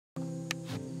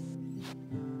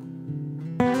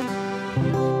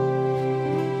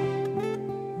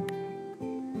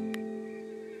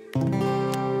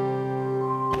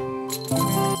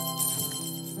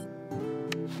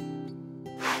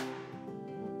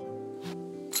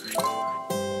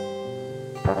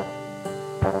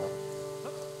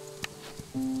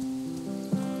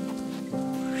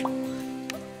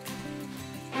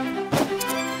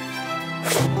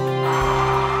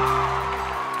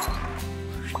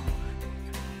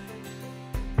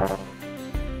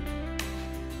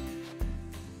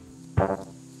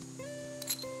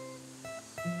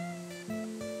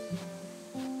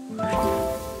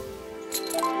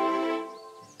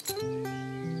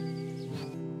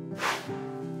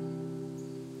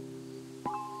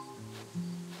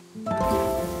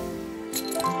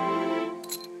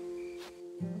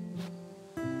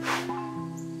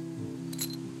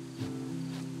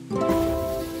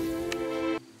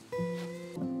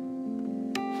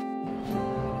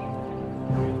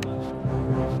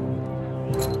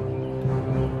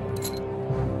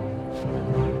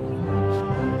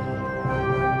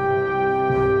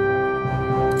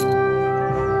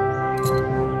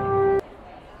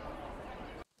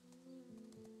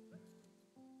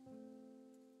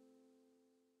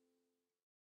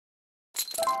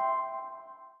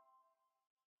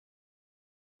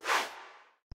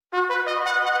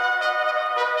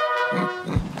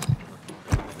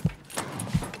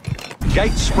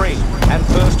Gate Spring, and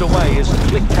first away is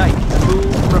Click Cake.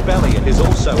 Fool Rebellion is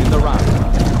also in the run.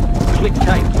 Click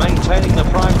Cake maintaining the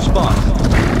prime spot.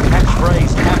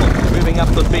 Catchphrase Camel moving up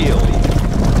the field.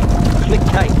 Click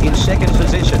Cake in second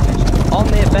position. On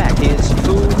their back is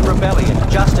Fool Rebellion,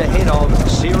 just ahead of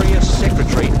Serious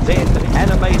Secretary, then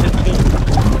Animated King.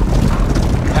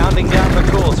 Pounding down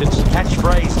the course, it's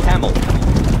Catchphrase Camel.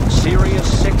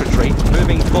 Serious Secretary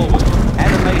moving forward.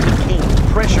 Animated King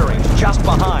pressuring just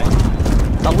behind.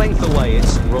 A length away,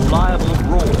 it's Reliable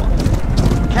Roar.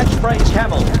 Catchphrase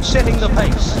Camel setting the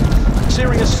pace.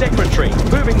 Serious Secretary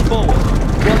moving forward.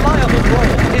 Reliable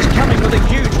Roar is coming with a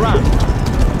huge run.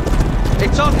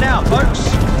 It's on now, folks.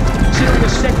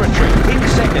 Serious Secretary in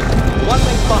second. 1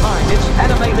 length behind, it's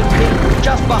Animated King.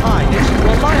 Just behind, it's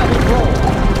Reliable Roar.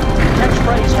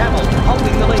 Catchphrase Camel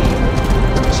holding the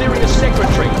lead. Serious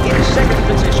Secretary in second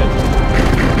position.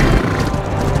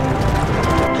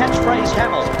 Catchphrase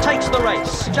Camel takes the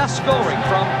race, just scoring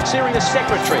from Serious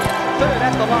Secretary. Third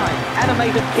at the line,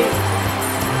 Animated King.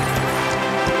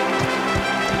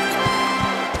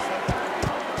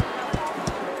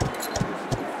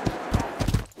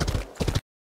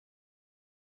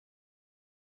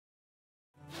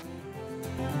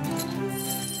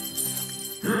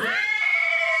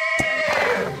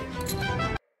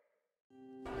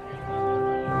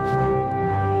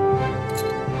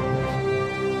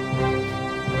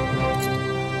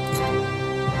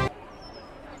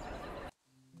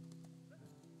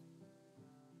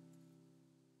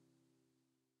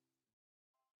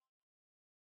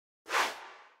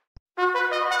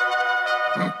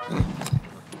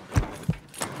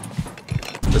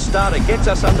 The starter gets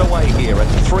us underway here at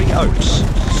 3 Oaks.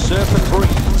 Serpent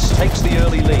Breeze takes the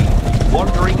early lead.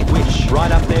 Wandering Wish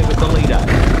right up there with the leader.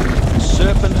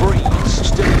 Serpent Breeze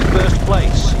still in first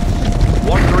place.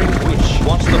 Wandering Wish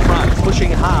wants the front,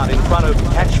 pushing hard in front of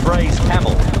Catchphrase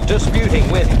Camel. Disputing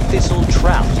with Thistle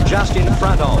Trout just in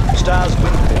front of Stars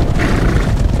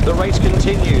Windmill. The race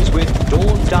continues with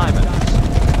Dawn Diamond.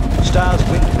 Stars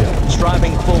Windmill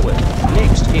striving forward.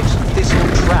 Next it's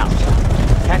Thistle Trout.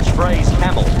 Catchphrase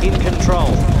Camel in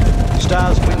control.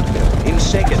 Stars Windmill in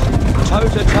second.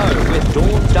 Toe-to-toe with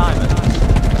Dawn Diamond.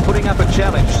 Putting up a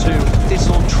challenge to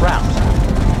Thistle Trout.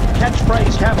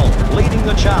 Catchphrase Camel leading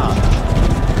the charge.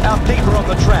 Out deeper on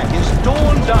the track is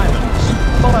Dawn Diamonds,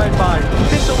 followed by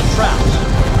Thistle Trout.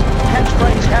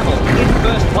 Catchphrase Camel in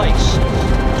first place.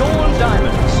 Dawn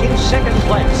Diamonds in second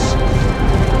place.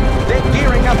 They're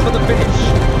gearing up for the finish.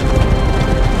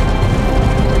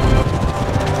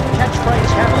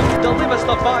 Catchphrase Camel delivers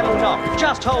the final knock,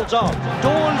 just holds on.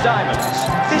 Dawn Diamonds,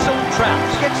 Thistle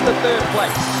Trout gets the third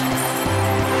place.